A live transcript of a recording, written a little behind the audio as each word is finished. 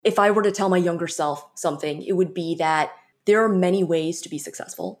If I were to tell my younger self something, it would be that there are many ways to be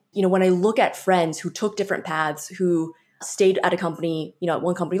successful. When I look at friends who took different paths, who stayed at a company, at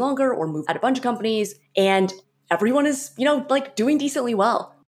one company longer or moved at a bunch of companies, and everyone is, like doing decently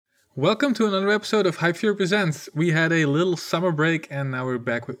well. Welcome to another episode of Hype Fury Presents. We had a little summer break and now we're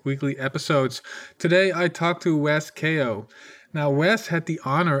back with weekly episodes. Today I talked to Wes Kao. Now Wes had the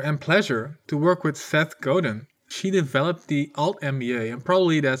honor and pleasure to work with Seth Godin. She developed the Alt MBA, and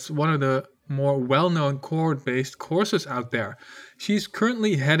probably that's one of the more well-known cohort-based courses out there. She's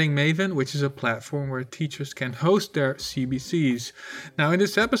currently heading Maven, which is a platform where teachers can host their CBCs. Now in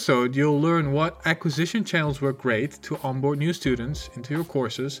this episode, you'll learn what acquisition channels work great to onboard new students into your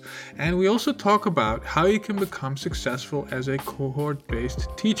courses, and we also talk about how you can become successful as a cohort-based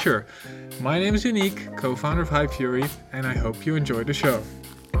teacher. My name is Yannick, co-founder of Hype Fury, and I hope you enjoy the show.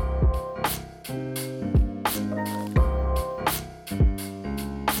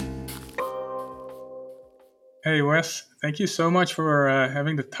 Hey Wes, thank you so much for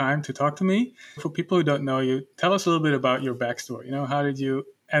having the time to talk to me. For people who don't know you, tell us a little bit about your backstory. How did you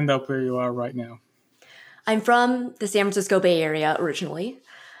end up where you are right now? I'm from the San Francisco Bay Area originally,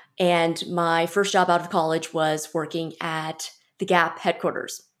 and my first job out of college was working at the Gap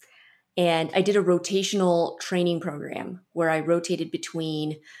headquarters. And I did a rotational training program where I rotated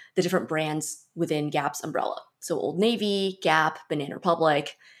between the different brands within Gap's umbrella. So Old Navy, Gap, Banana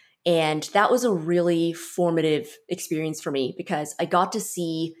Republic. And that was a really formative experience for me because I got to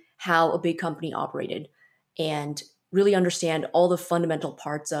see how a big company operated and really understand all the fundamental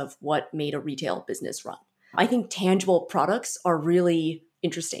parts of what made a retail business run. I think tangible products are really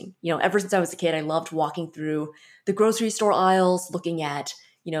interesting. Ever since I was a kid, I loved walking through the grocery store aisles, looking at,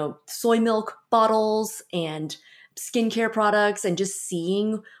 soy milk bottles and skincare products and just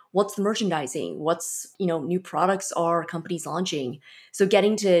seeing what's the merchandising, what's, new products are companies launching. So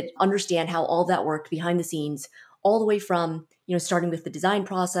getting to understand how all that worked behind the scenes, all the way from, starting with the design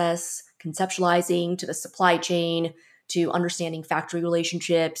process, conceptualizing to the supply chain, to understanding factory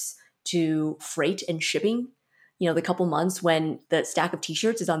relationships, to freight and shipping. The couple months when the stack of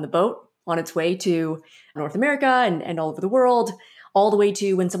t-shirts is on the boat on its way to North America and all over the world, all the way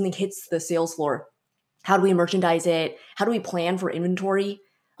to when something hits the sales floor. How do we merchandise it? How do we plan for inventory?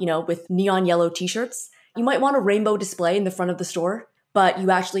 With neon yellow t-shirts, you might want a rainbow display in the front of the store, but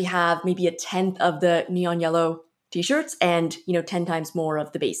you actually have maybe a tenth of the neon yellow t-shirts and, 10 times more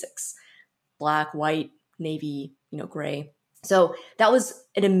of the basics: black, white, navy, gray. So that was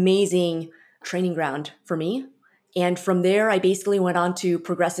an amazing training ground for me. And from there, I basically went on to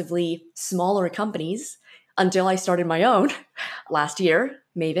progressively smaller companies until I started my own last year,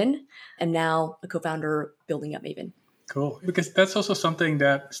 Maven, and now a co-founder building up Maven. Cool. Because that's also something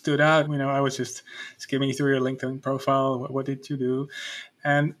that stood out. I was just skimming through your LinkedIn profile. What did you do?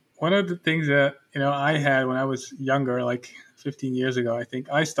 And one of the things that, I had when I was younger, like 15 years ago, I think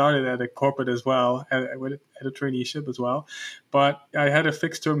I started at a corporate as well, at a traineeship as well. But I had a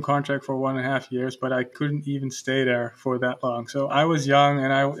fixed term contract for 1.5 years, but I couldn't even stay there for that long. So I was young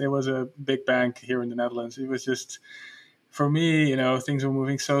and it was a big bank here in the Netherlands. It was just, for me, things were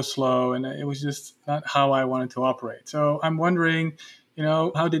moving so slow and it was just not how I wanted to operate. So I'm wondering,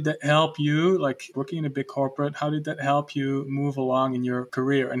 how did that help you, like working in a big corporate? How did that help you move along in your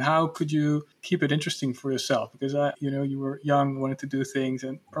career? And how could you keep it interesting for yourself? Because, you were young, wanted to do things,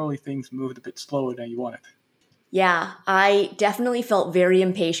 and probably things moved a bit slower than you wanted. Yeah, I definitely felt very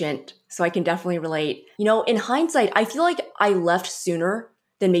impatient. So I can definitely relate. In hindsight, I feel like I left sooner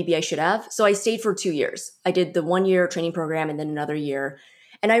than maybe I should have. So I stayed for 2 years. I did the 1-year training program and then another year.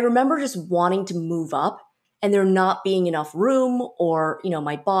 And I remember just wanting to move up and there not being enough room, or,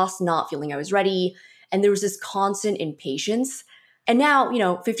 my boss not feeling I was ready. And there was this constant impatience. And now,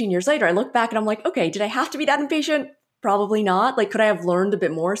 15 years later, I look back and I'm like, okay, did I have to be that impatient? Probably not. Like, could I have learned a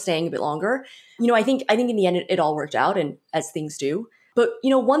bit more staying a bit longer? I think in the end, it all worked out, and as things do. But,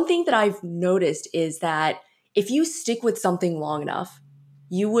 one thing that I've noticed is that if you stick with something long enough,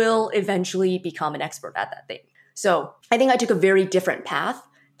 you will eventually become an expert at that thing. So I think I took a very different path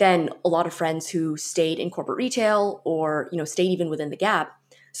than a lot of friends who stayed in corporate retail or, stayed even within the Gap.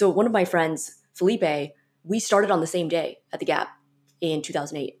 So one of my friends, Felipe, we started on the same day at the Gap in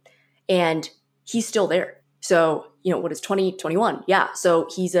 2008, and he's still there. So, what is 2021? Yeah. So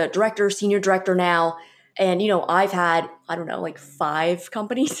he's a senior director now. And, I've had, like 5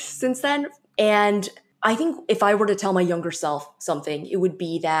 companies since then. And I think if I were to tell my younger self something, it would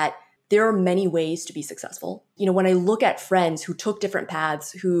be that there are many ways to be successful. When I look at friends who took different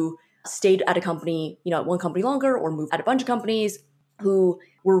paths, who stayed at a company, at one company longer or moved at a bunch of companies, who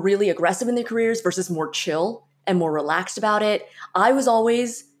were really aggressive in their careers versus more chill and more relaxed about it, I was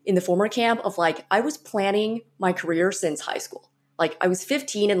always in the former camp of like, I was planning my career since high school. Like I was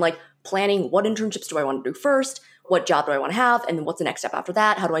 15 and like planning what internships do I want to do first? What job do I want to have? And then what's the next step after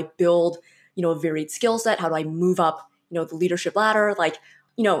that? How do I build, a varied skill set? How do I move up, the leadership ladder? Like,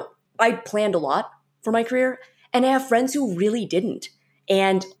 I planned a lot for my career and I have friends who really didn't.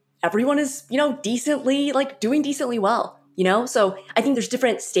 And everyone is, decently, like doing decently well, So I think there's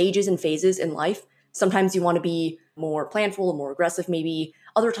different stages and phases in life. Sometimes you want to be more planful, more aggressive, maybe.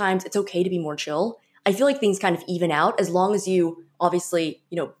 Other times it's okay to be more chill. I feel like things kind of even out as long as you obviously,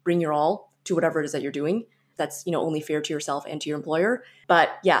 bring your all to whatever it is that you're doing. That's, only fair to yourself and to your employer. But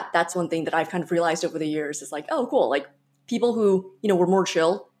yeah, that's one thing that I've kind of realized over the years is like, oh, cool. Like people who, were more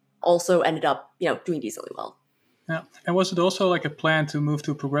chill also ended up, doing decently well. Yeah. And was it also like a plan to move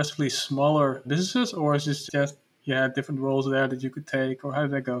to progressively smaller businesses, or is this just you had different roles there that you could take, or how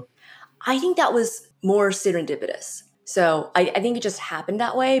did that go? I think that was more serendipitous. So I think it just happened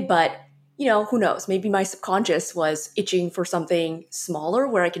that way. But, who knows? Maybe my subconscious was itching for something smaller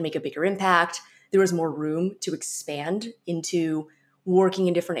where I can make a bigger impact. There was more room to expand into working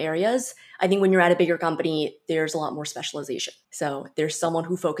in different areas. I think when you're at a bigger company, there's a lot more specialization. So there's someone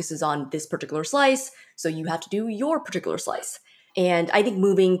who focuses on this particular slice. So you have to do your particular slice. And I think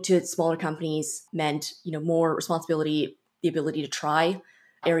moving to smaller companies meant, more responsibility, the ability to try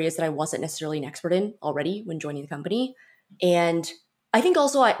areas that I wasn't necessarily an expert in already when joining the company. And I think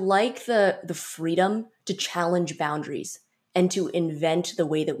also I like the freedom to challenge boundaries and to invent the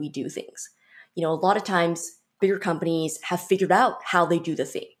way that we do things. A lot of times bigger companies have figured out how they do the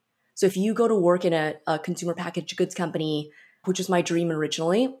thing. So if you go to work in a consumer packaged goods company, which was my dream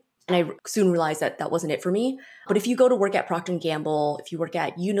originally, and I soon realized that that wasn't it for me. But if you go to work at Procter & Gamble, if you work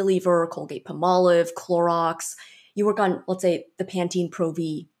at Unilever, Colgate-Palmolive, Clorox, you work on, let's say, the Pantene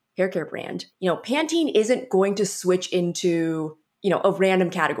Pro-V hair care brand, Pantene isn't going to switch into, a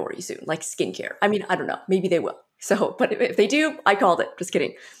random category soon, like skincare. I mean, I don't know, maybe they will. So, but if they do, I called it, just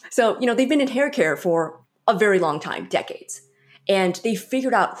kidding. So, they've been in hair care for a very long time, decades. And they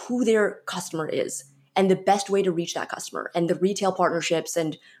figured out who their customer is and the best way to reach that customer and the retail partnerships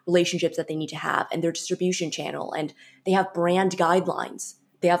and relationships that they need to have and their distribution channel. And they have brand guidelines.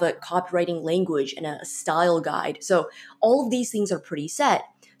 They have a copywriting language and a style guide. So all of these things are pretty set.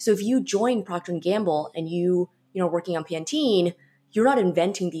 So if you join Procter & Gamble and you working on Pantene, you're not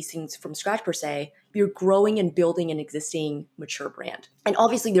inventing these things from scratch per se. You're growing and building an existing mature brand. And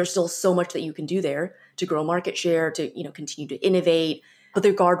obviously there's still so much that you can do there to grow market share, to continue to innovate, but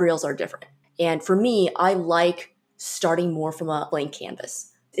the guardrails are different. And for me, I like starting more from a blank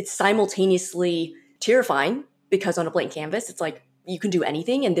canvas. It's simultaneously terrifying because on a blank canvas, it's like you can do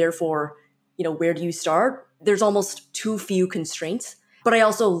anything. And therefore, where do you start? There's almost too few constraints. But I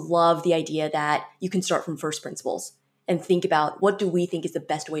also love the idea that you can start from first principles and think about what do we think is the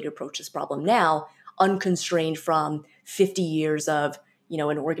best way to approach this problem now, unconstrained from 50 years of an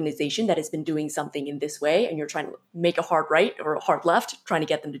organization that has been doing something in this way, and you're trying to make a hard right or a hard left, trying to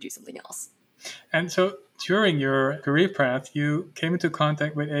get them to do something else. And so during your career path, you came into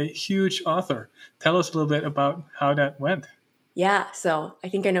contact with a huge author. Tell us a little bit about how that went. Yeah, so I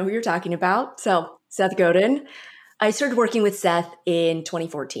think I know who you're talking about. So Seth Godin. I started working with Seth in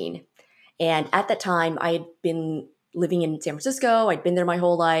 2014. And at that time, I had been living in San Francisco. I'd been there my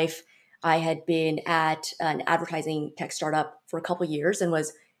whole life. I had been at an advertising tech startup for a couple of years and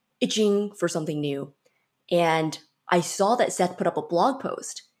was itching for something new. And I saw that Seth put up a blog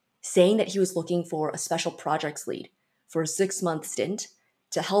post saying that he was looking for a special projects lead for a 6-month stint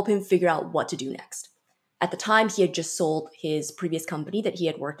to help him figure out what to do next. At the time, he had just sold his previous company that he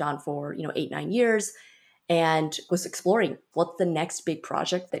had worked on for 8-9 years and was exploring what's the next big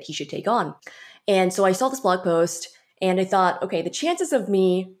project that he should take on. And so I saw this blog post and I thought, okay, the chances of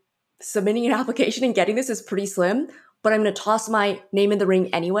me submitting an application and getting this is pretty slim, but I'm going to toss my name in the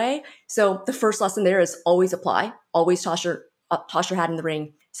ring anyway. So the first lesson there is always apply, always toss your hat in the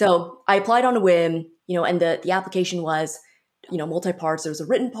ring. So I applied on a whim, and the application was, multi-parts. There was a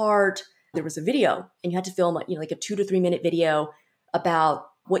written part, there was a video, and you had to film, like a 2 to 3 minute video about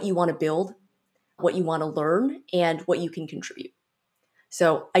what you want to build, what you want to learn, and what you can contribute.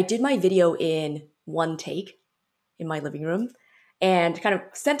 So I did my video in one take in my living room and kind of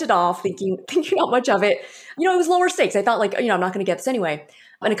sent it off thinking not much of it. It was lower stakes. I thought like, I'm not going to get this anyway.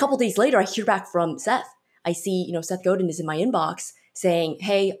 And a couple of days later, I hear back from Seth. I see, Seth Godin is in my inbox saying,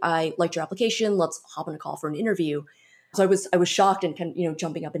 hey, I liked your application. Let's hop on a call for an interview. So I was shocked and kind of,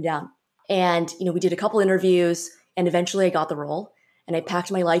 jumping up and down. And, we did a couple interviews and eventually I got the role and I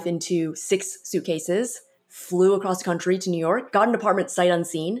packed my life into 6 suitcases, flew across the country to New York, got an apartment sight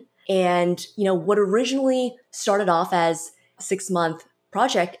unseen. And, what originally started off as a 6-month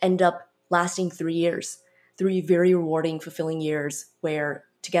project ended up lasting 3 years, 3 very rewarding, fulfilling years where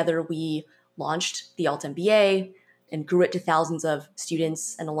together we launched the Alt MBA and grew it to thousands of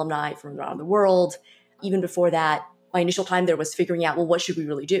students and alumni from around the world. Even before that, my initial time there was figuring out, well, what should we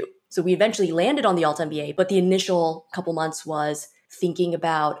really do? So we eventually landed on the Alt MBA, but the initial couple months was thinking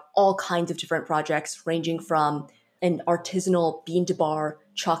about all kinds of different projects, ranging from an artisanal bean to bar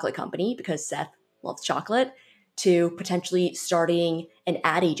chocolate company, because Seth loves chocolate, to potentially starting an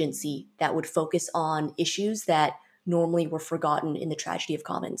ad agency that would focus on issues that normally were forgotten in the tragedy of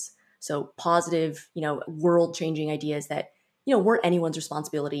commons. So positive, world-changing ideas that, weren't anyone's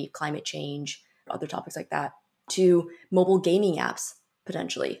responsibility, climate change, other topics like that, to mobile gaming apps,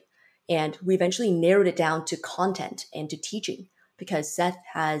 potentially. And we eventually narrowed it down to content and to teaching, because Seth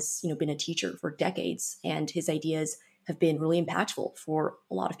has, been a teacher for decades, and his ideas have been really impactful for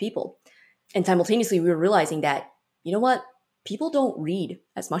a lot of people. And simultaneously, we were realizing that, you know what? People don't read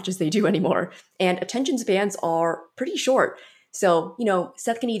as much as they do anymore, and attention spans are pretty short. So,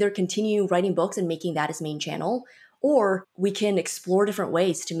 Seth can either continue writing books and making that his main channel, or we can explore different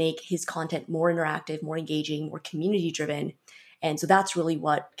ways to make his content more interactive, more engaging, more community driven. And so that's really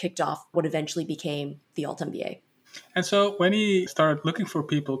what kicked off what eventually became the Alt MBA. And so when he started looking for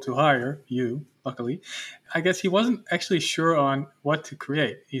people to hire, you, luckily, I guess he wasn't actually sure on what to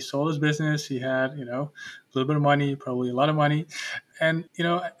create. He sold his business. He had, a little bit of money, probably a lot of money. And,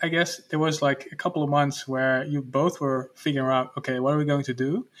 I guess there was like a couple of months where you both were figuring out, okay, what are we going to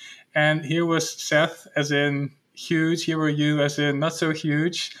do? And here was Seth, as in huge. Here were you, as in not so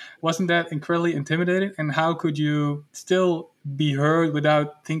huge. Wasn't that incredibly intimidating? And how could you still be heard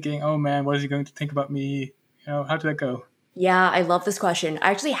without thinking, oh man, what is he going to think about me? How did that go? Yeah, I love this question. I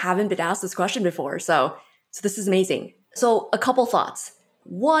actually haven't been asked this question before, so this is amazing. So a couple thoughts.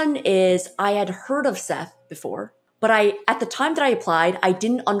 One is I had heard of Seth before, but at the time that I applied, I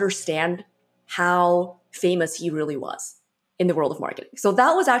didn't understand how famous he really was in the world of marketing. So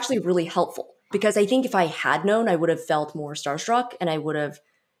that was actually really helpful, because I think if I had known, I would have felt more starstruck, and I would have,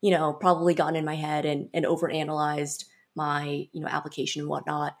 probably gotten in my head and overanalyzed my, application and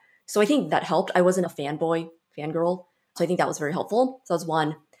whatnot. So I think that helped. I wasn't a fangirl. So I think that was very helpful. So that was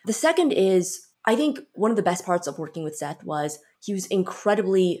one. The second is, I think one of the best parts of working with Seth was he was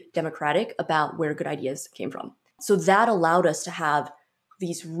incredibly democratic about where good ideas came from. So that allowed us to have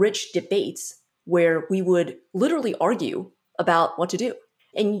these rich debates where we would literally argue about what to do.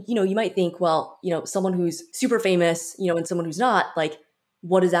 And, you might think, well, someone who's super famous, and someone who's not, like,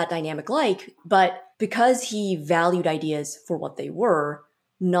 what is that dynamic like? But because he valued ideas for what they were,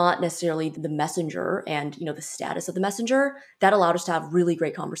 not necessarily the messenger and, the status of the messenger, that allowed us to have really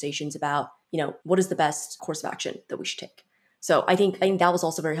great conversations about, what is the best course of action that we should take. So I think that was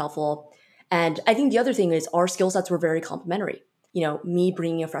also very helpful. And I think the other thing is our skill sets were very complementary. Me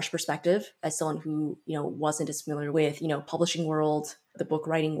bringing a fresh perspective as someone who, wasn't as familiar with, publishing world, the book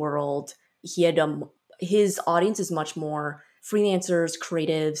writing world. He had, his audience is much more freelancers,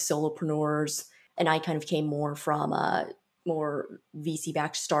 creatives, solopreneurs. And I kind of came more from more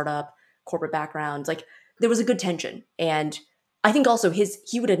VC-backed startup, corporate backgrounds. Like, there was a good tension. And I think also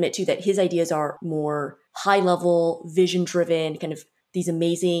he would admit too that his ideas are more high level, vision driven, kind of these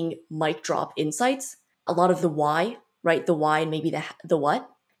amazing mic drop insights. A lot of the why, right? The why and maybe the what.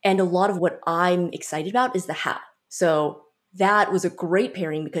 And a lot of what I'm excited about is the how. So that was a great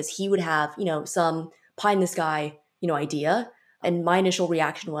pairing, because he would have, some pie in the sky, idea. And my initial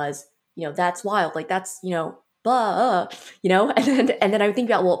reaction was, that's wild. Like, that's, and then I would think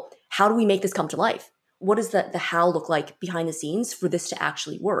about, well, how do we make this come to life? What does the how look like behind the scenes for this to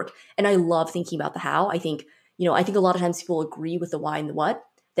actually work? And I love thinking about the how. I think a lot of times people agree with the why and the what,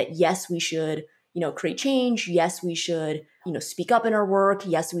 that yes, we should, create change. Yes, we should, speak up in our work.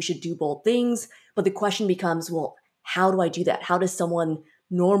 Yes, we should do bold things. But the question becomes, well, how do I do that? How does someone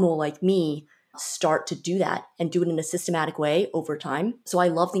normal like me start to do that and do it in a systematic way over time? So I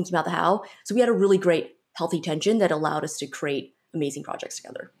love thinking about the how. So we had a really great healthy tension that allowed us to create amazing projects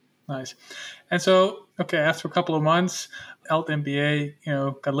together. Nice. And so, okay, after a couple of months, Alt MBA,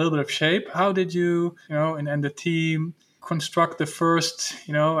 got a little bit of shape. How did you, and the team construct the first,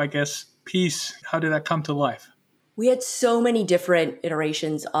 I guess, piece? How did that come to life? We had so many different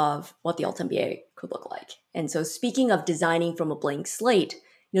iterations of what the Alt MBA could look like. And so speaking of designing from a blank slate,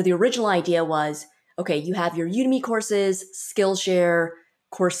 the original idea was, okay, you have your Udemy courses, Skillshare,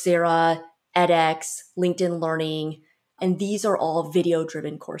 Coursera, edX, LinkedIn Learning, and these are all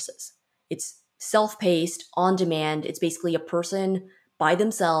video-driven courses. It's self-paced, on demand. It's basically a person by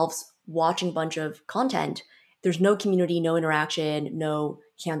themselves watching a bunch of content. There's no community, no interaction, no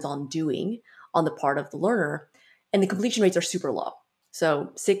hands-on doing on the part of the learner, and the completion rates are super low.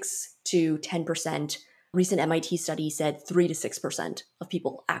 So 6 to 10%. Recent MIT study said 3 to 6% of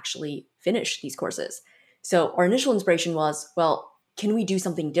people actually finish these courses. So our initial inspiration was, well, can we do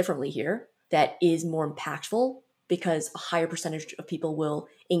something differently here that is more impactful because a higher percentage of people will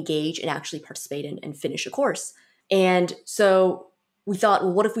engage and actually participate in and finish a course? And so we thought,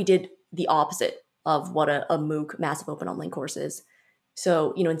 well, what if we did the opposite of what a MOOC, massive open online course is?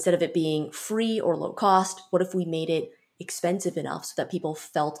 So, instead of it being free or low cost, what if we made it expensive enough so that people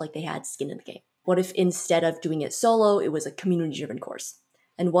felt like they had skin in the game? What if instead of doing it solo, it was a community-driven course?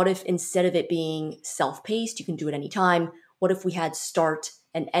 And what if instead of it being self-paced, you can do it anytime? What if we had start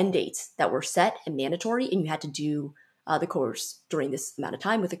and end dates that were set and mandatory, and you had to do the course during this amount of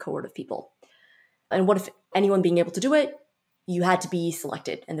time with a cohort of people? And what if anyone being able to do it, you had to be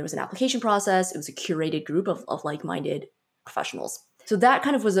selected, and there was an application process. It was a curated group of like-minded professionals. So that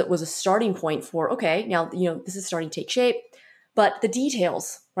kind of was a starting point for, okay, now, this is starting to take shape, but the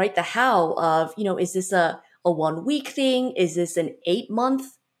details, right? The how of, is this a 1 week thing? Is this an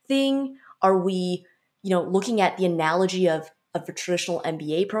 8-month thing? Are we, looking at the analogy of a traditional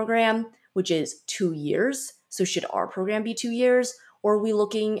MBA program, which is 2 years? So should our program be 2 years? Or are we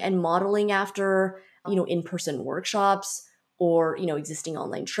looking and modeling after, in-person workshops or, existing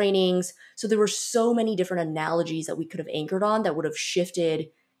online trainings? So there were so many different analogies that we could have anchored on that would have shifted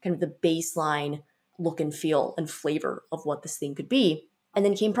kind of the baseline look and feel and flavor of what this thing could be. And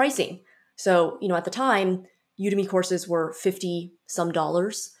then came pricing. So, at the time, Udemy courses were 50 some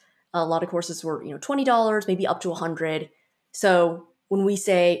dollars. A lot of courses were, $20, maybe up to 100. So when we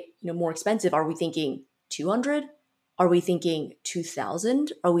say, more expensive, are we thinking 200? Are we thinking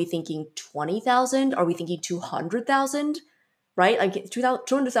 2,000? Are we thinking 20,000? Are we thinking 200,000? Right? Like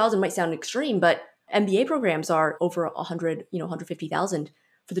 200,000 might sound extreme, but MBA programs are over 100, 150,000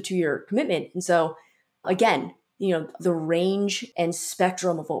 for the 2-year commitment. And so again, the range and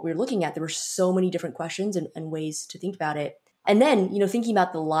spectrum of what we were looking at, there were so many different questions and ways to think about it. And then, thinking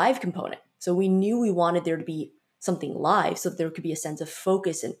about the live component. So we knew we wanted there to be something live so that there could be a sense of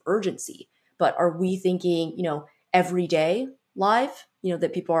focus and urgency. But are we thinking, every day live,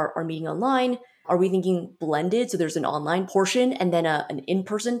 that people are meeting online? Are we thinking blended? So there's an online portion and then an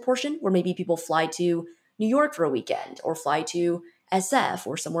in-person portion where maybe people fly to New York for a weekend or fly to SF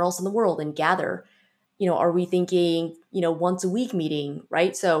or somewhere else in the world and gather. Are we thinking, once a week meeting,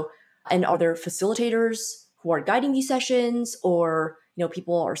 right? So, and are there facilitators who are guiding these sessions or,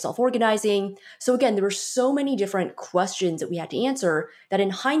 people are self-organizing? So again, there were so many different questions that we had to answer that in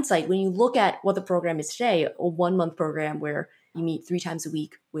hindsight, when you look at what the program is today, a 1-month program where you meet 3 times a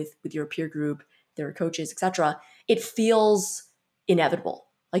week with your peer group, their coaches, etc., it feels inevitable.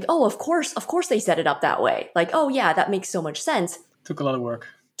 Like, oh, of course they set it up that way. Like, oh yeah, that makes so much sense. Took a lot of work.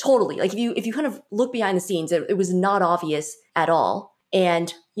 Totally. Like if you kind of look behind the scenes, it was not obvious at all.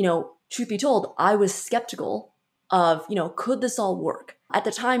 And, truth be told, I was skeptical of, could this all work? At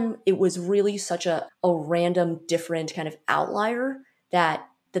the time, it was really such a random, different kind of outlier that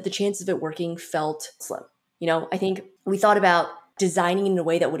the chances of it working felt slim. I think we thought about designing in a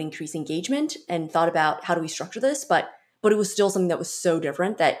way that would increase engagement and thought about how do we structure this, but it was still something that was so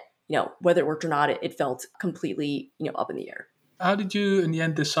different that, whether it worked or not, it felt completely, up in the air. How did you in the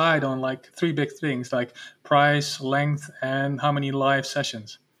end decide on like 3 big things like price, length, and how many live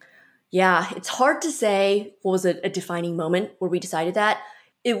sessions? Yeah, it's hard to say what was a defining moment where we decided that.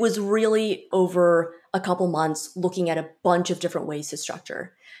 It was really over a couple months looking at a bunch of different ways to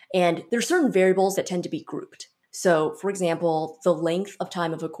structure. And there are certain variables that tend to be grouped. So, for example, the length of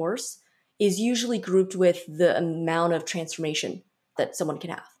time of a course is usually grouped with the amount of transformation that someone can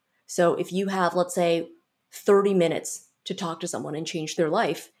have. So if you have, let's say, 30 minutes to talk to someone and change their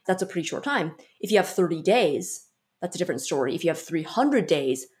life, that's a pretty short time. If you have 30 days, that's a different story. If you have 300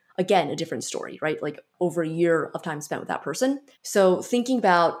 days, again, a different story, right? Like over a year of time spent with that person. So thinking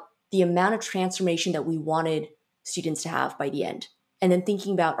about the amount of transformation that we wanted students to have by the end, and then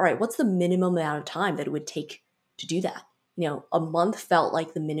thinking about, all right, what's the minimum amount of time that it would take to do that? A month felt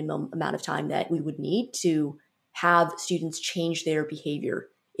like the minimum amount of time that we would need to have students change their behavior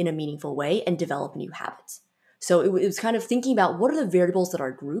in a meaningful way and develop new habits. So it was kind of thinking about what are the variables that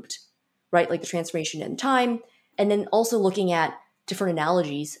are grouped, right? Like the transformation in time, and then also looking at different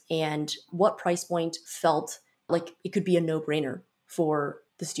analogies and what price point felt like it could be a no-brainer for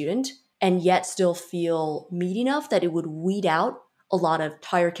the student and yet still feel meaty enough that it would weed out a lot of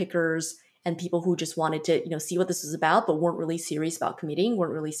tire kickers and people who just wanted to, see what this was about, but weren't really serious about committing,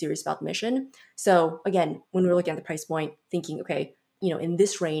 weren't really serious about the mission. So again, when we were looking at the price point, thinking, okay, in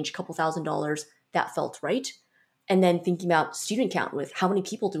this range, a couple $1,000s, that felt right. And then thinking about student count with how many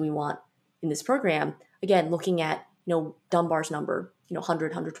people do we want in this program? Again, looking at, Dunbar's number,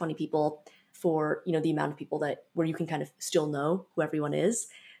 100, 120 people for, the amount of people that where you can kind of still know who everyone is.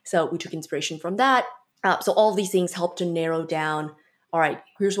 So we took inspiration from that. So all of these things help to narrow down, all right,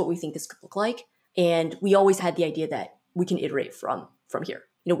 here's what we think this could look like. And we always had the idea that we can iterate from here.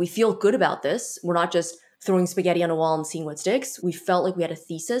 We feel good about this. We're not just throwing spaghetti on a wall and seeing what sticks. We felt like we had a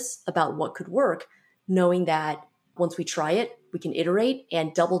thesis about what could work, knowing that once we try it, we can iterate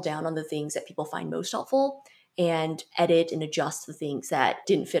and double down on the things that people find most helpful and edit and adjust the things that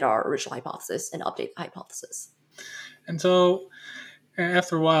didn't fit our original hypothesis and update the hypothesis. And so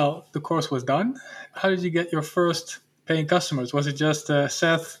after a while, the course was done. How did you get your first paying customers? Was it just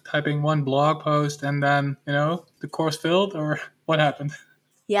Seth typing one blog post and then, the course filled, or what happened?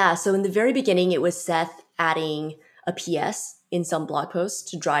 Yeah, so in the very beginning, it was Seth adding a PS in some blog posts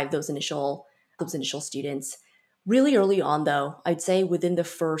to drive those initial students. Really early on, though, I'd say within the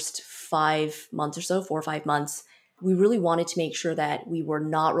first 5 months or so, 4 or 5 months, we really wanted to make sure that we were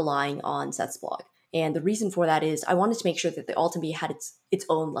not relying on Seth's blog. And the reason for that is I wanted to make sure that the AltMBA had its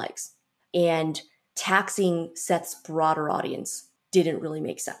own legs. And taxing Seth's broader audience didn't really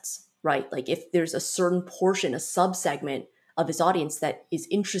make sense, right? Like if there's a certain portion, a subsegment of his audience that is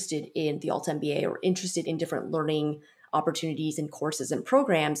interested in the AltMBA or interested in different learning opportunities and courses and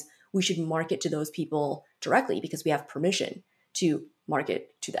programs, we should market to those people directly because we have permission to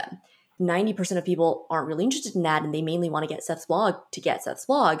market to them. 90% of people aren't really interested in that, and they mainly want to get Seth's blog to get Seth's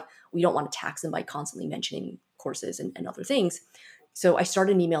blog. We don't want to tax them by constantly mentioning courses and other things. So I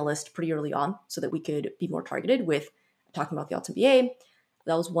started an email list pretty early on so that we could be more targeted with talking about the AltMBA.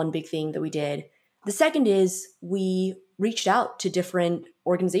 That was one big thing that we did. The second is we reached out to different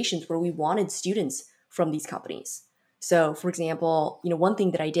organizations where we wanted students from these companies. So for example, one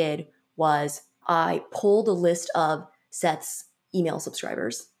thing that I did was I pulled a list of Seth's email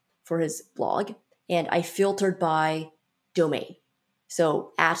subscribers for his blog, and I filtered by domain.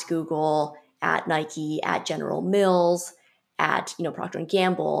 So at Google, at Nike, at General Mills, at Procter &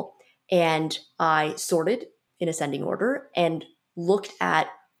 Gamble, and I sorted in ascending order and looked at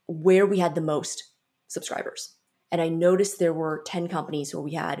where we had the most subscribers. And I noticed there were 10 companies where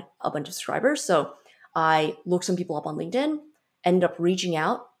we had a bunch of subscribers. So I looked some people up on LinkedIn, ended up reaching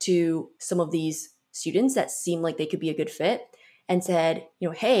out to some of these students that seemed like they could be a good fit and said,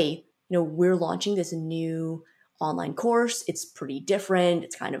 hey, we're launching this new online course. It's pretty different.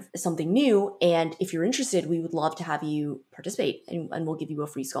 It's kind of something new. And if you're interested, we would love to have you participate and we'll give you a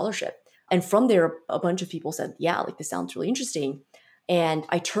free scholarship. And from there, a bunch of people said, yeah, like this sounds really interesting. And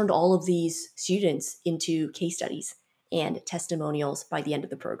I turned all of these students into case studies and testimonials by the end of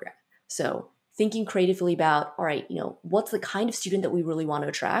the program. So thinking creatively about, all right, what's the kind of student that we really want to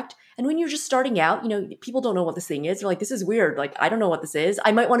attract? And when you're just starting out, people don't know what this thing is. They're like, this is weird. Like, I don't know what this is.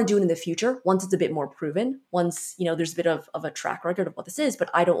 I might want to do it in the future once it's a bit more proven, once, there's a bit of a track record of what this is, but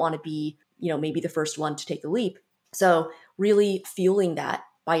I don't want to be, maybe the first one to take the leap. So really fueling that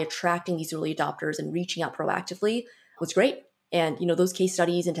by attracting these early adopters and reaching out proactively was great. And, those case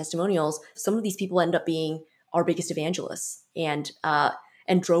studies and testimonials, some of these people end up being our biggest evangelists and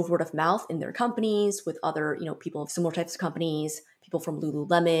drove word of mouth in their companies with other, people of similar types of companies, people from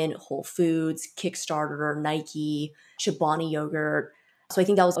Lululemon, Whole Foods, Kickstarter, Nike, Chobani Yogurt. So I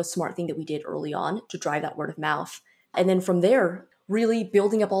think that was a smart thing that we did early on to drive that word of mouth. And then from there, really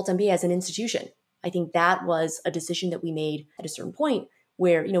building up AltMBA as an institution. I think that was a decision that we made at a certain point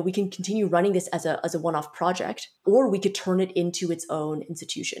where, we can continue running this as a one-off project, or we could turn it into its own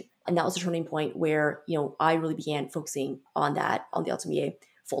institution. And that was a turning point where, I really began focusing on that, on the AltMBA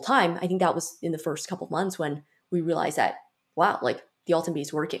full time. I think that was in the first couple of months when we realized that, wow, like the AltMBA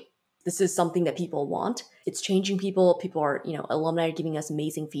is working. This is something that people want. It's changing people. People are, alumni are giving us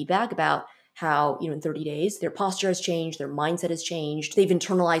amazing feedback about how, in 30 days, their posture has changed, their mindset has changed. They've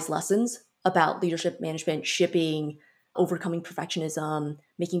internalized lessons about leadership, management, shipping, overcoming perfectionism,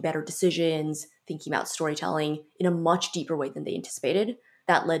 making better decisions, thinking about storytelling in a much deeper way than they anticipated.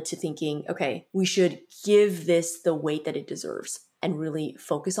 That led to thinking, okay, we should give this the weight that it deserves and really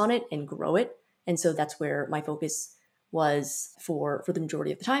focus on it and grow it. And so that's where my focus was for the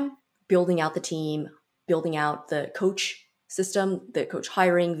majority of the time, building out the team, building out the coach system, the coach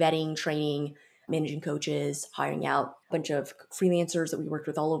hiring, vetting, training, managing coaches, hiring out a bunch of freelancers that we worked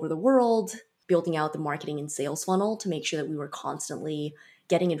with all over the world, building out the marketing and sales funnel to make sure that we were constantly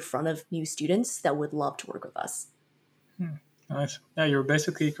getting in front of new students that would love to work with us. Nice. Yeah, you're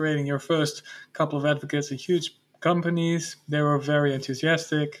basically creating your first couple of advocates in huge companies. They were very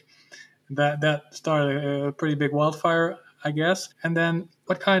enthusiastic. That started a pretty big wildfire, I guess. And then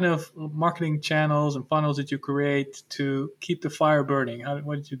what kind of marketing channels and funnels did you create to keep the fire burning?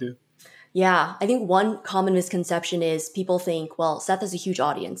 What did you do? Yeah, I think one common misconception is people think, well, Seth has a huge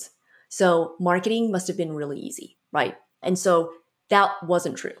audience. So marketing must have been really easy, right? And so that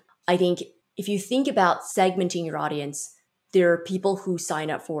wasn't true. I think if you think about segmenting your audience, there are people who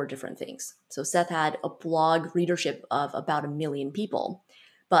sign up for different things. So Seth had a blog readership of about 1 million people,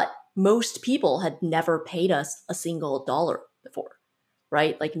 but most people had never paid us a single dollar before,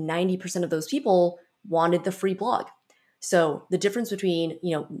 right? Like 90% of those people wanted the free blog. So the difference between,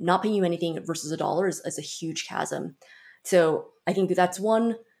 not paying you anything versus a dollar is a huge chasm. So I think that's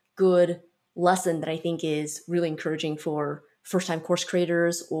one good lesson that I think is really encouraging for first-time course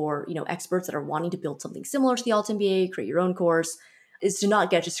creators or, experts that are wanting to build something similar to the Alt MBA, create your own course, is to not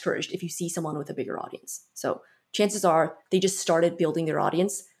get discouraged if you see someone with a bigger audience. So chances are they just started building their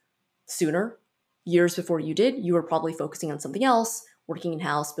audience sooner, years before you did. You were probably focusing on something else, working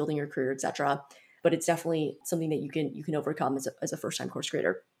in-house, building your career, etc. But it's definitely something that you can overcome as a first-time course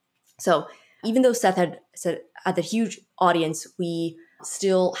creator. So even though Seth had the huge audience, we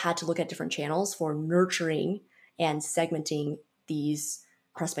still had to look at different channels for nurturing and segmenting these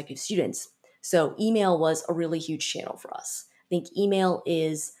prospective students. So email was a really huge channel for us. I think email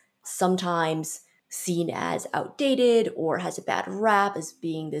is sometimes seen as outdated or has a bad rap as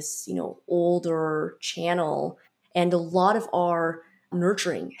being this, older channel. And a lot of our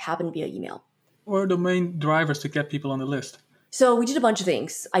nurturing happened via email. What are the main drivers to get people on the list? So we did a bunch of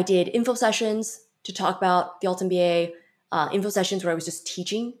things. I did info sessions to talk about the Alt MBA, info sessions where I was just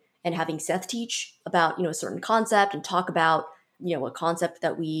teaching and having Seth teach about, a certain concept and talk about, a concept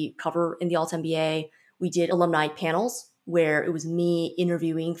that we cover in the Alt MBA. We did alumni panels where it was me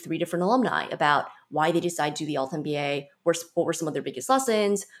interviewing 3 different alumni about why they decided to do the Alt MBA, what were some of their biggest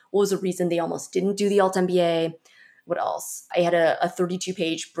lessons, what was the reason they almost didn't do the Alt MBA, what else? I had a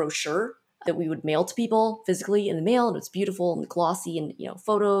 32-page brochure that we would mail to people physically in the mail, and it's beautiful and glossy, and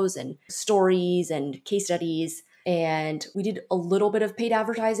photos and stories and case studies. And we did a little bit of paid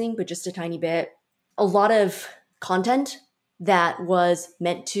advertising, but just a tiny bit. A lot of content that was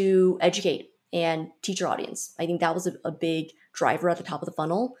meant to educate and teach your audience. I think that was a big driver at the top of the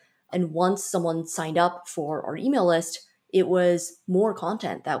funnel. And once someone signed up for our email list, it was more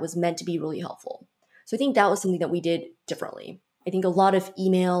content that was meant to be really helpful. So I think that was something that we did differently. I think a lot of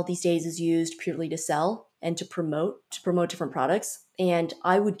email these days is used purely to sell and to promote different products. And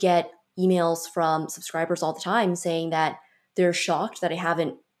I would get emails from subscribers all the time saying that they're shocked that I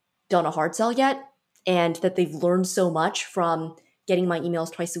haven't done a hard sell yet and that they've learned so much from getting my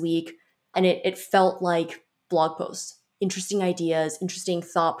emails twice a week. And it felt like blog posts, interesting ideas, interesting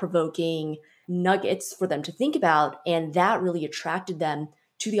thought-provoking nuggets for them to think about. And that really attracted them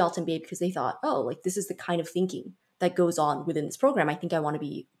to the Alt MBA because they thought, oh, like this is the kind of thinking that goes on within this program. I think I want to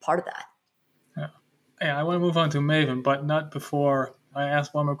be part of that. Yeah, I want to move on to Maven, but not before I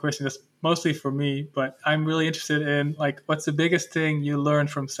ask one more question. That's mostly for me, but I'm really interested in what's the biggest thing you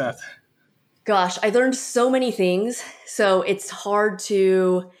learned from Seth? Gosh, I learned so many things. So it's hard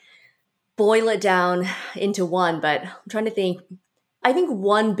to boil it down into one, but I'm trying to think. I think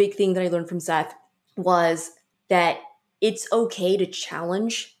one big thing that I learned from Seth was that it's okay to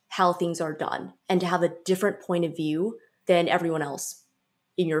challenge how things are done and to have a different point of view than everyone else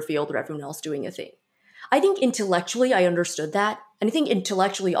in your field or everyone else doing a thing. I think intellectually I understood that. And I think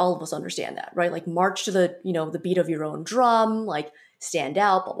intellectually all of us understand that, right? Like march to the beat of your own drum, like stand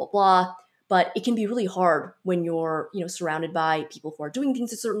out, blah, blah, blah. But it can be really hard when you're, surrounded by people who are doing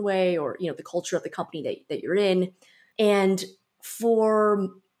things a certain way or, the culture of the company that you're in. And for,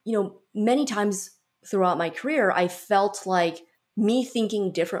 many times throughout my career, I felt like me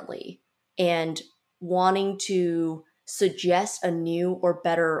thinking differently and wanting to suggest a new or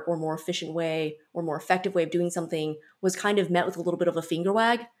better or more efficient way or more effective way of doing something was kind of met with a little bit of a finger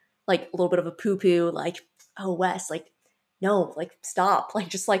wag, like a little bit of a poo-poo, like, oh, Wes, like, no, like, stop. Like,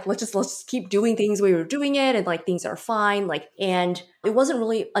 just like, let's keep doing things the way we were doing it. And like, things are fine. Like, and it wasn't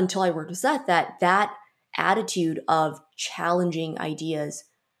really until I worked with Seth that attitude of challenging ideas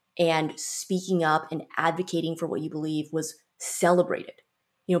and speaking up and advocating for what you believe was celebrated.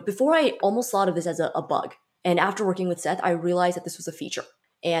 Before I almost thought of this as a bug. And after working with Seth, I realized that this was a feature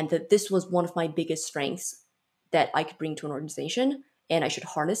and that this was one of my biggest strengths that I could bring to an organization and I should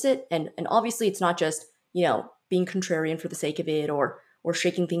harness it. And obviously it's not just, being contrarian for the sake of it or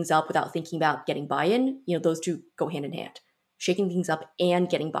shaking things up without thinking about getting buy-in. Those two go hand in hand. Shaking things up and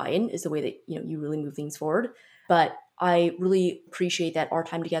getting buy-in is the way that, you really move things forward. But I really appreciate that our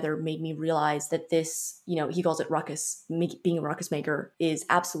time together made me realize that this, he calls it ruckus, being a ruckus maker is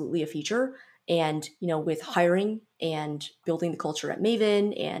absolutely a feature. And, with hiring and building the culture at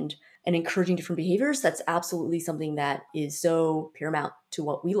Maven and and encouraging different behaviors, that's absolutely something that is so paramount to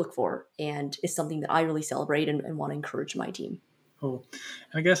what we look for and is something that I really celebrate and want to encourage my team. Cool.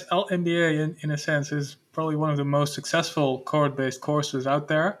 And I guess Alt MBA, in a sense, is probably one of the most successful cohort-based courses out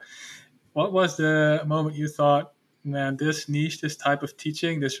there. What was the moment you thought, man, this niche, this type of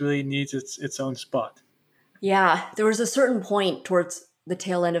teaching, this really needs its own spot? Yeah, there was a certain point towards the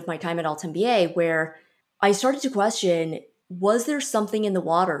tail end of my time at Alt MBA where I started to question, was there something in the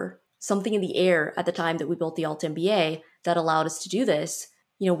water, something in the air at the time that we built the Alt MBA that allowed us to do this?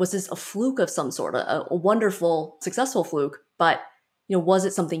 Was this a fluke of some sort, a wonderful, successful fluke, but was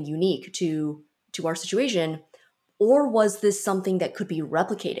it something unique to our situation? Or was this something that could be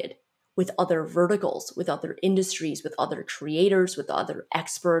replicated with other verticals, with other industries, with other creators, with other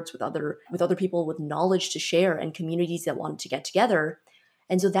experts, with other people with knowledge to share and communities that wanted to get together?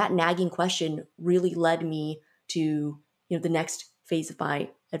 And so that nagging question really led me to the next phase of my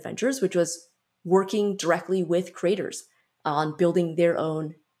adventures, which was working directly with creators on building their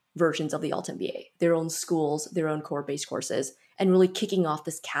own versions of the Alt MBA, their own schools, their own core-based courses, and really kicking off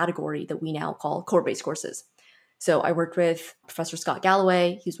this category that we now call core-based courses. So I worked with Professor Scott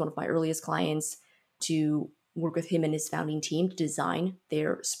Galloway. He's one of my earliest clients, to work with him and his founding team to design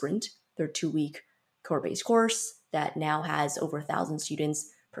their sprint, their 2-week core-based course that now has over 1,000 students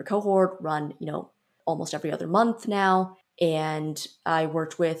per cohort, run, almost every other month now. And I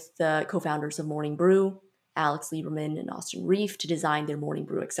worked with the co-founders of Morning Brew, Alex Lieberman and Austin Reef, to design their Morning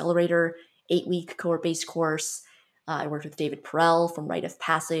Brew Accelerator 8-week cohort-based course. I worked with David Perel from Rite of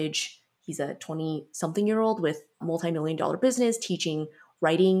Passage. He's a 20-something-year-old with a multi-million-dollar business teaching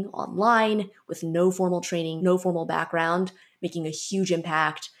writing online with no formal training, no formal background, making a huge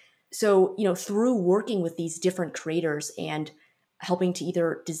impact. So, through working with these different creators and helping to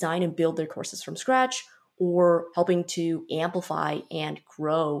either design and build their courses from scratch or helping to amplify and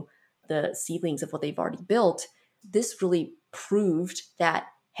grow the seedlings of what they've already built, this really proved that,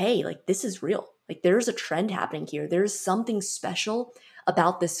 hey, this is real. There's a trend happening here. There's something special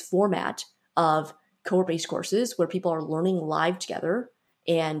about this format of cohort-based courses where people are learning live together,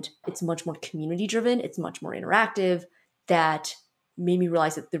 and it's much more community driven. It's much more interactive. That made me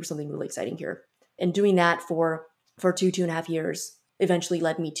realize that there was something really exciting here. And doing that for 2.5 years eventually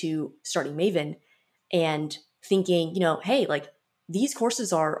led me to starting Maven and thinking, hey, these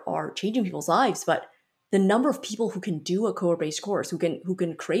courses are changing people's lives, but the number of people who can do a cohort-based course, who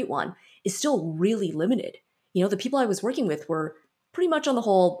can create one, is still really limited. The people I was working with were pretty much on the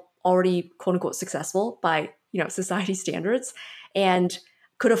whole already quote unquote successful by, society standards, and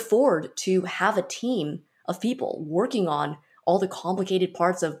could afford to have a team of people working on all the complicated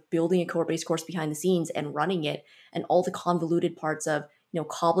parts of building a cohort-based course behind the scenes and running it, and all the convoluted parts of,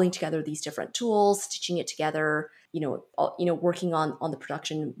 cobbling together these different tools, stitching it together, working on the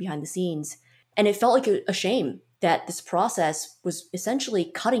production behind the scenes. And it felt like a shame that this process was essentially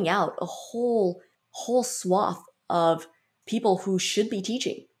cutting out a whole swath of people who should be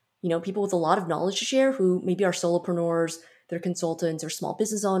teaching, people with a lot of knowledge to share who maybe are solopreneurs, they're consultants or small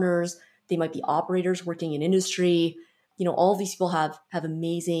business owners, they might be operators working in industry. All of these people have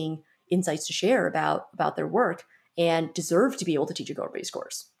amazing insights to share about their work and deserve to be able to teach a cohort-based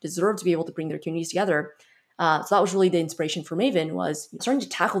course, deserve to be able to bring their communities together. So that was really the inspiration for Maven, was starting to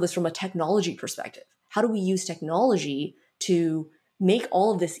tackle this from a technology perspective. How do we use technology to make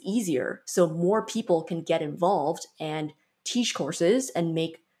all of this easier so more people can get involved and teach courses and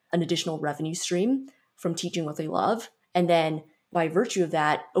make an additional revenue stream from teaching what they love? And then by virtue of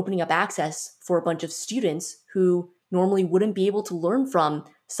that, opening up access for a bunch of students who normally wouldn't be able to learn from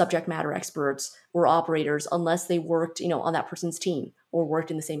subject matter experts or operators unless they worked, on that person's team or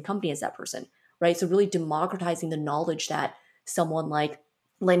worked in the same company as that person, right? So really democratizing the knowledge that someone like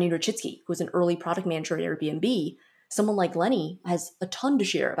Lenny Rachitsky, who's an early product manager at Airbnb, someone like Lenny has a ton to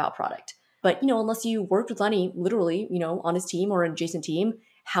share about product. But, unless you worked with Lenny literally, on his team or an adjacent team,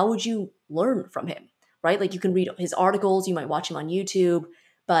 how would you learn from him, right? You can read his articles, you might watch him on YouTube,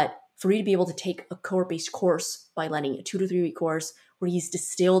 but for you to be able to take a cohort-based course by Lenny, a 2 to 3 week course where he's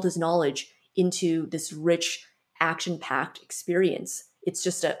distilled his knowledge into this rich, action-packed experience, it's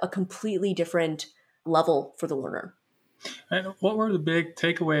just a completely different level for the learner. And what were the big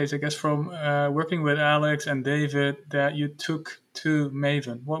takeaways, I guess, from working with Alex and David that you took to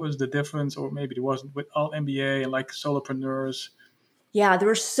Maven? What was the difference, or maybe it wasn't, with Alt MBA and solopreneurs? Yeah, there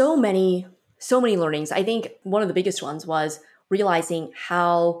were so many learnings. I think one of the biggest ones was realizing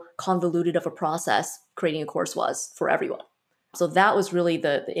how convoluted of a process creating a course was for everyone. So that was really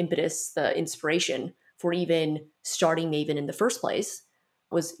the impetus, the inspiration for even starting Maven in the first place,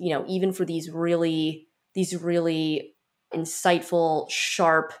 was, even for these really insightful,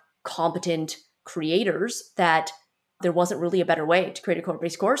 sharp competent creators that there wasn't really a better way to create a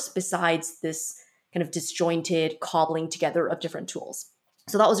code-based course besides this kind of disjointed cobbling together of different tools.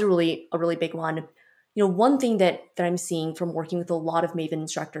 So that was a really big one. One thing that I'm seeing from working with a lot of Maven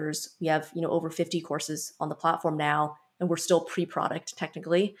instructors, we have, over 50 courses on the platform now, and we're still pre-product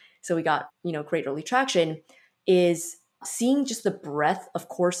technically. So we got, great early traction, is seeing just the breadth of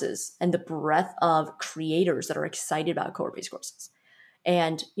courses and the breadth of creators that are excited about code-based courses.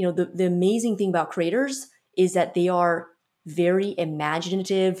 And, the amazing thing about creators is that they are very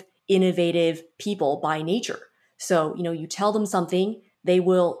imaginative, innovative people by nature. So, you tell them something, they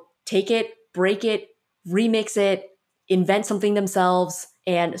will take it, break it, remix it, invent something themselves,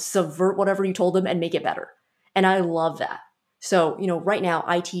 and subvert whatever you told them and make it better. And I love that. So, right now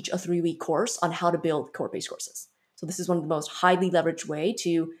I teach a 3-week course on how to build code-based courses. So this is one of the most highly leveraged way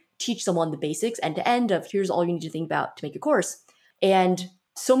to teach someone the basics end to end of here's all you need to think about to make a course. And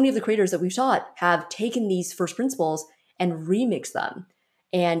so many of the creators that we've taught have taken these first principles and remixed them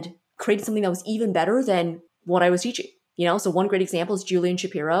and created something that was even better than what I was teaching. So one great example is Julian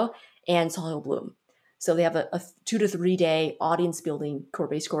Shapiro and Sahil Bloom. So they have a 2 to 3 day audience building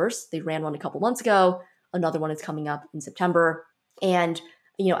core-based course. They ran one a couple months ago. Another one is coming up in September. And,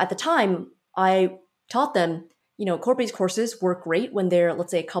 at the time I taught them, core-based courses work great when they're, let's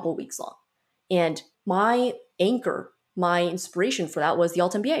say, a couple weeks long. And my anchor, my inspiration for that was the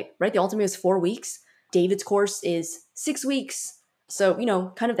Alt MBA, right? The Alt MBA is 4 weeks. David's course is 6 weeks. So,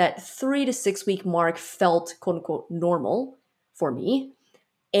 kind of that 3 to 6 week mark felt quote unquote normal for me.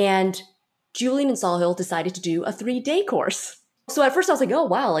 And Julian and Sahil decided to do a 3-day course. So at first I was like, oh,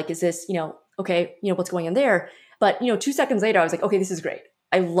 wow, like, is this, okay, what's going on there? But, 2 seconds later, I was like, okay, this is great.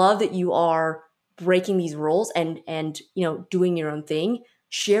 I love that you are breaking these rules and doing your own thing.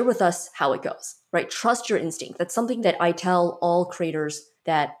 Share with us how it goes, right? Trust your instinct. That's something that I tell all creators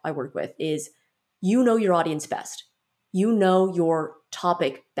that I work with is your audience best. Your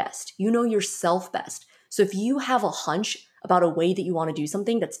topic best. Yourself best. So if you have a hunch about a way that you want to do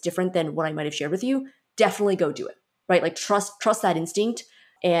something that's different than what I might have shared with you, definitely go do it, right? Like trust that instinct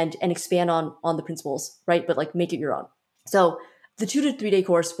and expand on the principles, right? But like make it your own. So the 2 to 3 day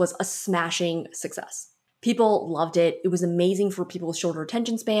course was a smashing success. People loved it. It was amazing for people with shorter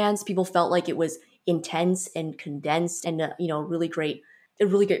attention spans. People felt like it was intense and condensed and a really great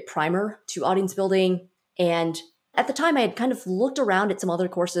primer to audience building. And at the time I had kind of looked around at some other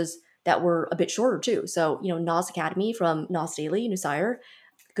courses that were a bit shorter too. So, Nas Academy from Nas Daily, Nusair,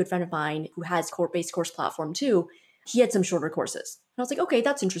 a good friend of mine who has core-based course platform too, he had some shorter courses. And I was like, okay,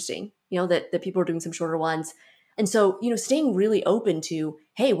 that's interesting, that people are doing some shorter ones. And so, staying really open to,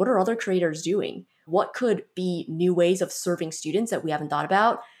 hey, what are other creators doing? What could be new ways of serving students that we haven't thought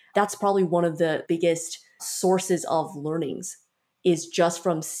about? That's probably one of the biggest sources of learnings is just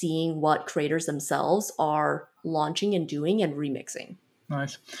from seeing what creators themselves are launching and doing and remixing.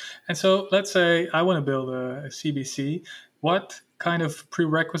 Nice. And so let's say I want to build a CBC. What kind of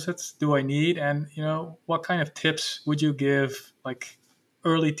prerequisites do I need? And, what kind of tips would you give like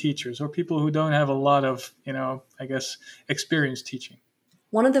early teachers or people who don't have a lot of, experience teaching?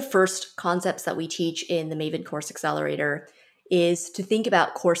 One of the first concepts that we teach in the Maven Course Accelerator is to think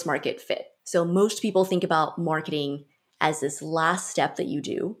about course market fit. So most people think about marketing as this last step that you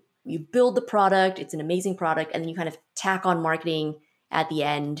do. You build the product, it's an amazing product, and then you kind of tack on marketing at the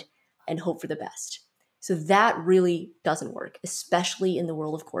end and hope for the best. So that really doesn't work, especially in the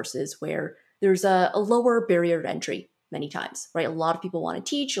world of courses where there's a lower barrier to entry many times, right? A lot of people want to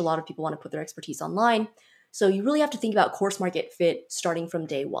teach, a lot of people want to put their expertise online. So you really have to think about course market fit starting from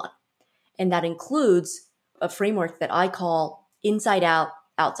day one. And that includes a framework that I call inside out,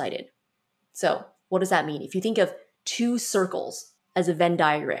 outside in. So what does that mean? If you think of 2 circles as a Venn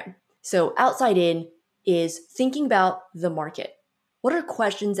diagram. So outside in is thinking about the market. What are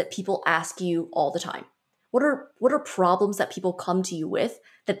questions that people ask you all the time? What are problems that people come to you with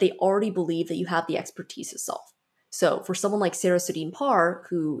that they already believe that you have the expertise to solve? So for someone like Sarah Sudin Parr,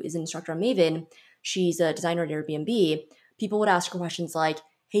 who is an instructor on Maven, she's a designer at Airbnb, people would ask her questions like,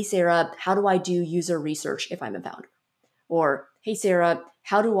 hey, Sarah, how do I do user research if I'm a founder? Or, hey, Sarah,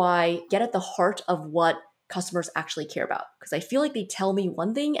 how do I get at the heart of what customers actually care about? Because I feel like they tell me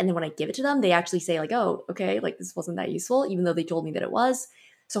one thing, and then when I give it to them, they actually say like, oh, okay, like this wasn't that useful, even though they told me that it was.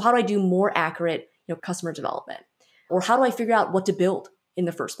 So how do I do more accurate, customer development? Or how do I figure out what to build in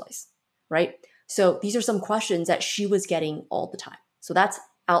the first place, right? So these are some questions that she was getting all the time. So that's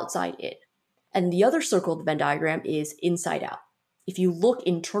outside in. And the other circle of the Venn diagram is inside out. If you look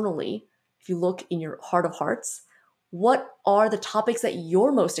internally, if you look in your heart of hearts, what are the topics that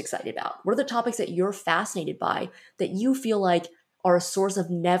you're most excited about? What are the topics that you're fascinated by that you feel like are a source of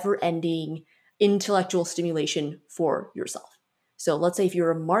never-ending intellectual stimulation for yourself. So let's say if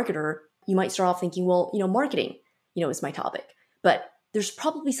you're a marketer, you might start off thinking, well, marketing, is my topic. But there's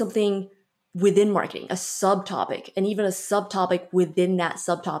probably something within marketing, a subtopic, and even a subtopic within that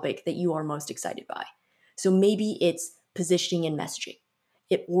subtopic that you are most excited by. So maybe it's positioning and messaging.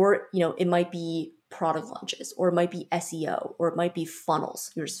 It might be product launches, or it might be SEO, or it might be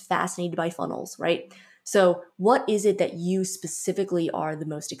funnels. You're just fascinated by funnels, right? So what is it that you specifically are the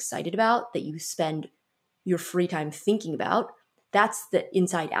most excited about, that you spend your free time thinking about? That's the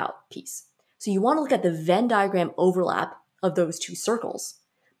inside out piece. So you want to look at the Venn diagram overlap of those two circles,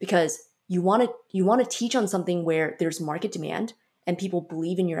 because you want to teach on something where there's market demand and people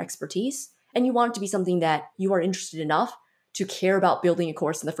believe in your expertise, and you want it to be something that you are interested enough to care about building a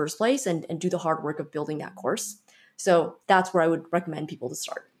course in the first place and do the hard work of building that course. So that's where I would recommend people to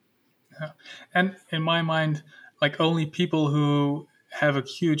start. Yeah. And in my mind, like, only people who have a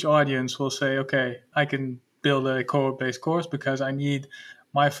huge audience will say, okay, I can build a cohort-based course because I need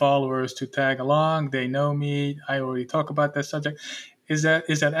my followers to tag along. They know me. I already talk about that subject. Is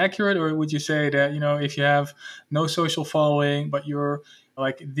that accurate? Or would you say that, if you have no social following, but you're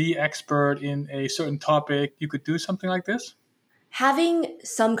like the expert in a certain topic, you could do something like this? Having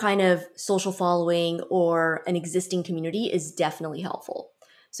some kind of social following or an existing community is definitely helpful.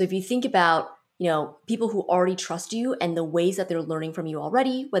 So if you think about, people who already trust you and the ways that they're learning from you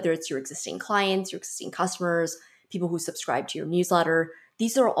already, whether it's your existing clients, your existing customers, people who subscribe to your newsletter,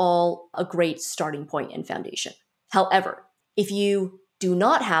 these are all a great starting point and foundation. However, if you do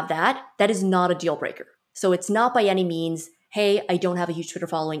not have that, that is not a deal breaker. So it's not by any means, hey, I don't have a huge Twitter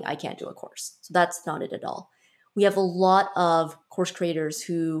following, I can't do a course. So that's not it at all. We have a lot of course creators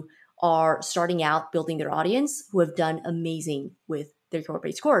who are starting out building their audience, who have done amazing with their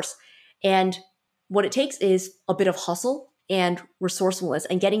cohort-based course. And what it takes is a bit of hustle and resourcefulness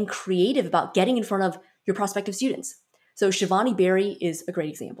and getting creative about getting in front of your prospective students. So Shivani Berry is a great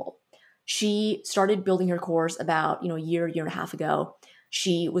example. She started building her course about, a year and a half ago.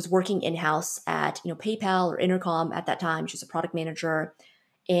 She was working in-house at, PayPal or Intercom at that time. She's a product manager.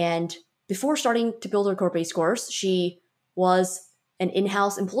 And before starting to build her cohort-based course, she was an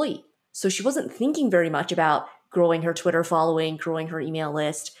in-house employee. So she wasn't thinking very much about growing her Twitter following, growing her email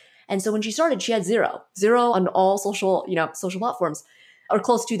list. And so when she started, she had zero on all social platforms, or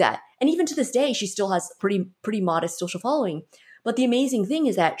close to that. And even to this day, she still has pretty modest social following. But the amazing thing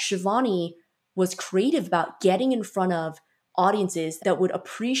is that Shivani was creative about getting in front of audiences that would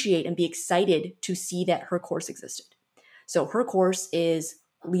appreciate and be excited to see that her course existed. So her course is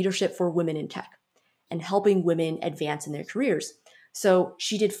Leadership for Women in Tech and helping women advance in their careers. So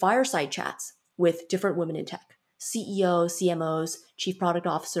she did fireside chats with different women in tech, CEOs, CMOs, chief product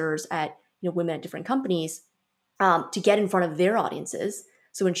officers at women at different companies, to get in front of their audiences.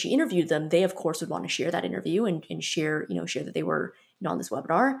 So when she interviewed them, they of course would want to share that interview and share that they were on this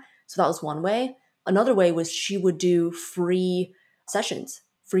webinar. So that was one way. Another way was she would do free sessions,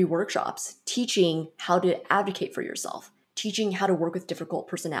 free workshops, teaching how to advocate for yourself, teaching how to work with difficult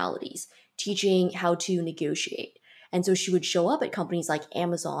personalities, teaching how to negotiate. And so she would show up at companies like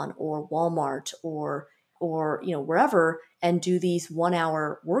Amazon or Walmart or wherever and do these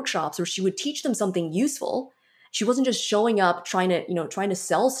 1-hour workshops where she would teach them something useful. She wasn't just showing up trying to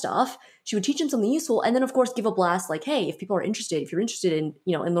sell stuff. She would teach them something useful and then of course give a blast like, hey, if you're interested in,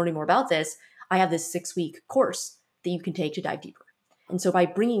 in learning more about this, I have this 6-week course that you can take to dive deeper. And so by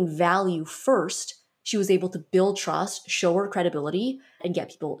bringing value first, she was able to build trust, show her credibility, and get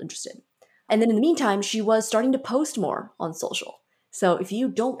people interested. And then in the meantime, she was starting to post more on social. So if you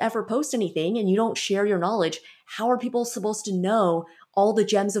don't ever post anything and you don't share your knowledge, how are people supposed to know all the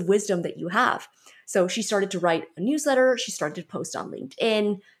gems of wisdom that you have? So she started to write a newsletter. She started to post on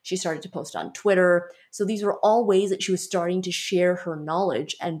LinkedIn. She started to post on Twitter. So these were all ways that she was starting to share her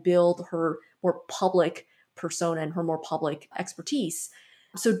knowledge and build her more public persona and her more public expertise.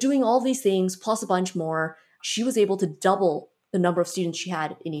 So doing all these things plus a bunch more, she was able to double the number of students she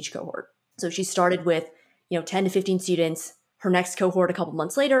had in each cohort. So she started with, 10 to 15 students. Her next cohort a couple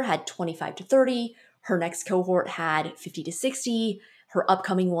months later had 25 to 30. Her next cohort had 50 to 60. Her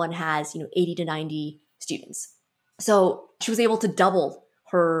upcoming one has, 80 to 90 students. So she was able to double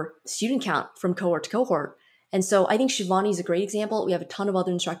her student count from cohort to cohort. And so I think Shivani is a great example. We have a ton of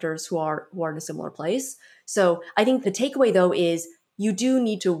other instructors who are in a similar place. So I think the takeaway though is you do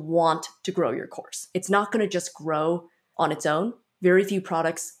need to want to grow your course. It's not going to just grow on its own. Very few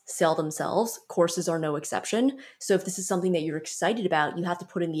products sell themselves. Courses are no exception. So if this is something that you're excited about, you have to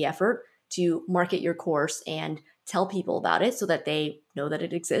put in the effort to market your course and tell people about it so that they know that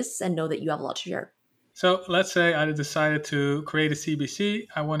it exists and know that you have a lot to share. So let's say I decided to create a CBC.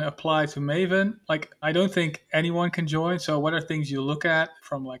 I want to apply to Maven. Like, I don't think anyone can join. So what are things you look at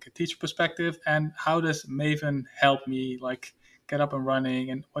from like a teacher perspective, and how does Maven help me like get up and running,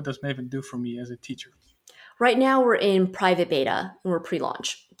 and what does Maven do for me as a teacher? Right now, we're in private beta and we're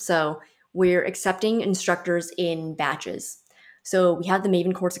pre-launch. So we're accepting instructors in batches. So we have the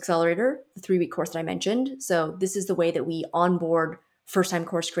Maven Course Accelerator, the 3-week course that I mentioned. So this is the way that we onboard first-time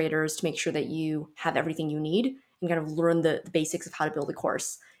course creators to make sure that you have everything you need and kind of learn the basics of how to build a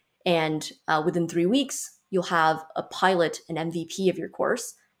course. And within 3 weeks, you'll have a pilot, an MVP of your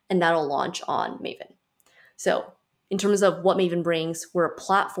course, and that'll launch on Maven. So in terms of what Maven brings, we're a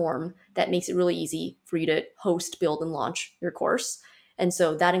platform that makes it really easy for you to host, build, and launch your course. And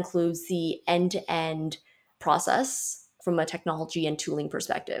so that includes the end-to-end process from a technology and tooling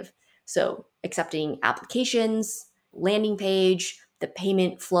perspective. So accepting applications, landing page, the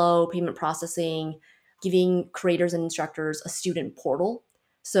payment flow, payment processing, giving creators and instructors a student portal.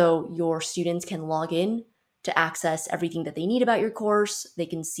 So your students can log in to access everything that they need about your course. They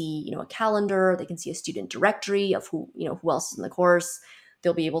can see, a calendar, they can see a student directory of who else is in the course.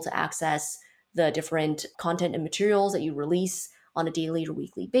 They'll be able to access the different content and materials that you release on a daily or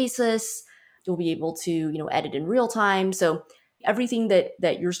weekly basis. You'll be able to, edit in real time. So everything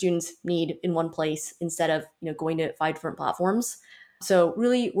that your students need in one place instead of, going to 5 different platforms. So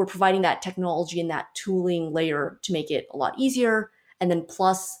really, we're providing that technology and that tooling layer to make it a lot easier. And then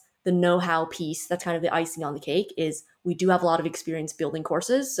plus the know-how piece, that's kind of the icing on the cake, is we do have a lot of experience building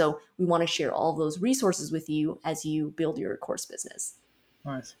courses. So we want to share all of those resources with you as you build your course business.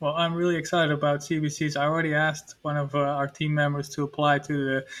 Nice. Well, I'm really excited about CBCs. I already asked one of our team members to apply to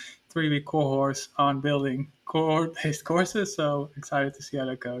the 3-week cohorts on building cohort-based courses. So excited to see how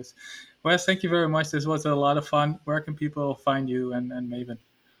that goes. Wes, thank you very much. This was a lot of fun. Where can people find you and Maven?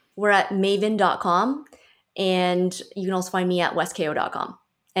 We're at maven.com, and you can also find me at wesco.com.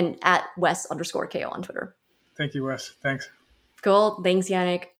 And at Wes_KO on Twitter. Thank you, Wes. Thanks. Cool. Thanks,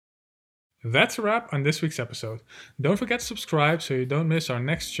 Yannick. That's a wrap on this week's episode. Don't forget to subscribe so you don't miss our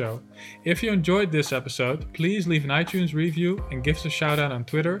next show. If you enjoyed this episode, please leave an iTunes review and give us a shout out on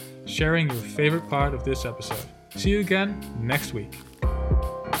Twitter, sharing your favorite part of this episode. See you again next week.